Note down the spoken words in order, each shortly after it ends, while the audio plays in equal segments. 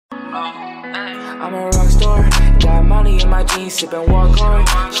I'm a rock star, got money in my jeans, sippin' walk hard.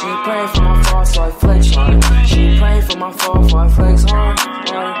 She ain't praying for my fall, so I flex hard. She ain't praying for my fall, so I flex hard.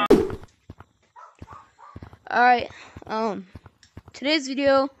 Alright, today's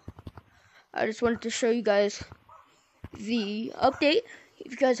video, I just wanted to show you guys the update,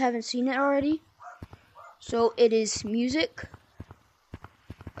 if you guys haven't seen it already. So, it is music.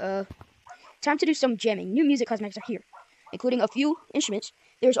 Time to do some jamming. New music cosmetics are here, including a few instruments.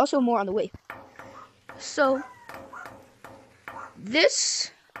 There's also more on the way. So,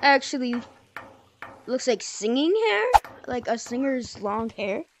 this actually looks like singing hair, like a singer's long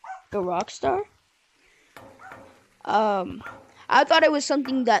hair, like a rock star. I thought it was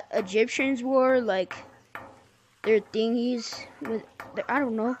something that Egyptians wore, like their thingies with, I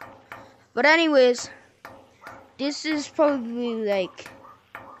don't know. But anyways, this is probably like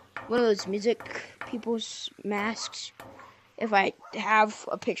one of those music people's masks. If I have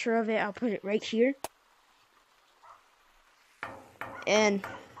a picture of it, I'll put it right here. And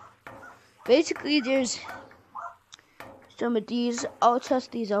basically there's some of these. I'll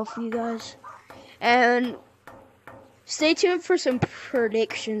test these out for you guys. And stay tuned for some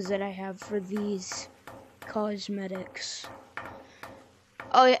predictions that I have for these cosmetics.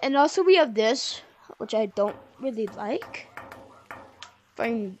 Oh yeah, and also we have this, which I don't really like, if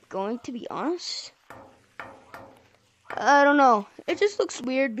I'm going to be honest. I don't know. It just looks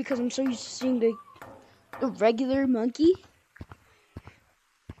weird because I'm so used to seeing the regular monkey.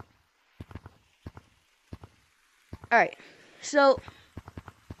 Alright, so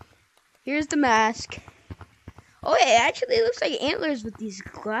here's the mask. Oh, yeah, it actually looks like antlers with these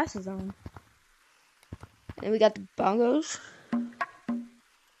glasses on. And we got the bongos.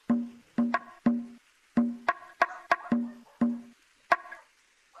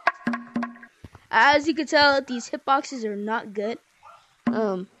 As you can tell, these hitboxes are not good.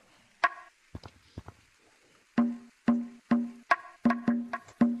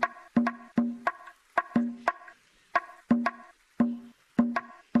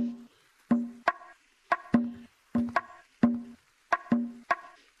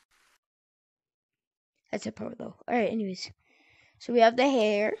 That's a part though. Alright, anyways. So we have the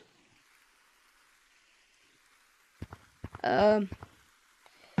hair.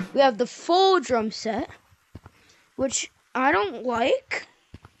 We have the full drum set, which I don't like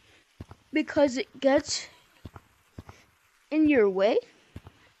because it gets in your way.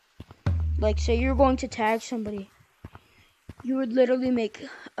 Like, say you're going to tag somebody, you would literally make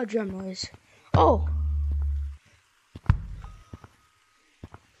a drum noise. Oh.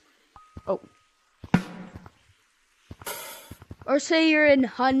 Oh. Or say you're in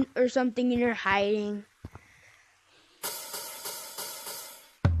hunt or something and you're hiding.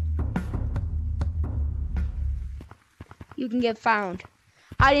 You can get found.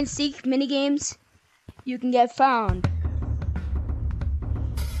 Hide and seek minigames, you can get found.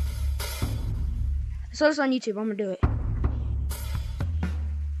 I saw this on YouTube, I'm gonna do it.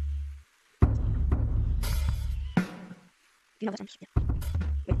 You know that.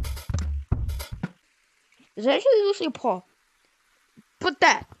 Wait. This actually looks like a paw. But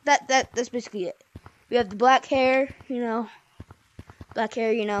that's basically it. We have the black hair, you know.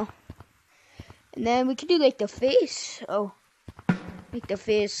 And then we could do like the face. Oh, make the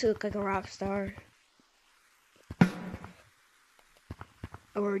face look like a rock star.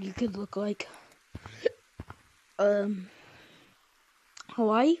 Or you could look like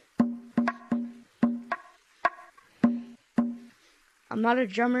Hawaii. I'm not a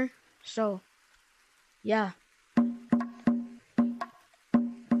drummer, so yeah.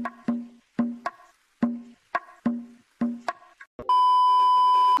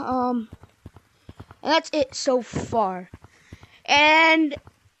 And that's it so far. And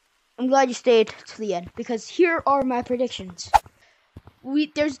I'm glad you stayed to the end, because here are my predictions.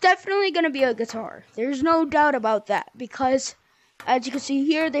 There's definitely going to be a guitar. There's no doubt about that, because as you can see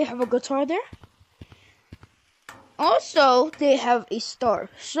here, they have a guitar there. Also, they have a star.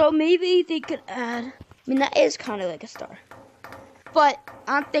 So maybe they could add, I mean, that is kind of like a star. But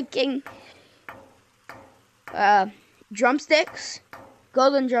I'm thinking drumsticks,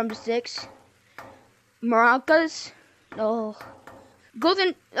 golden drumsticks, maracas,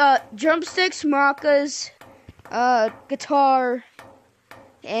 golden drumsticks, maracas, guitar,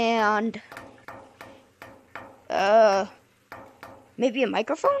 and maybe a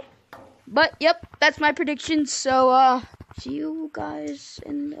microphone. But yep, that's my prediction. So see you guys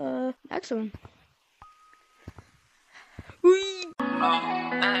in the next one.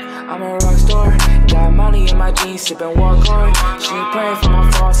 I'm a rock star, got money in my jeans, sippin' walk hard. She ain't praying for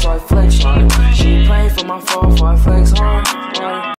my fall, so I flex hard. She ain't praying for my fall, so I flex hard.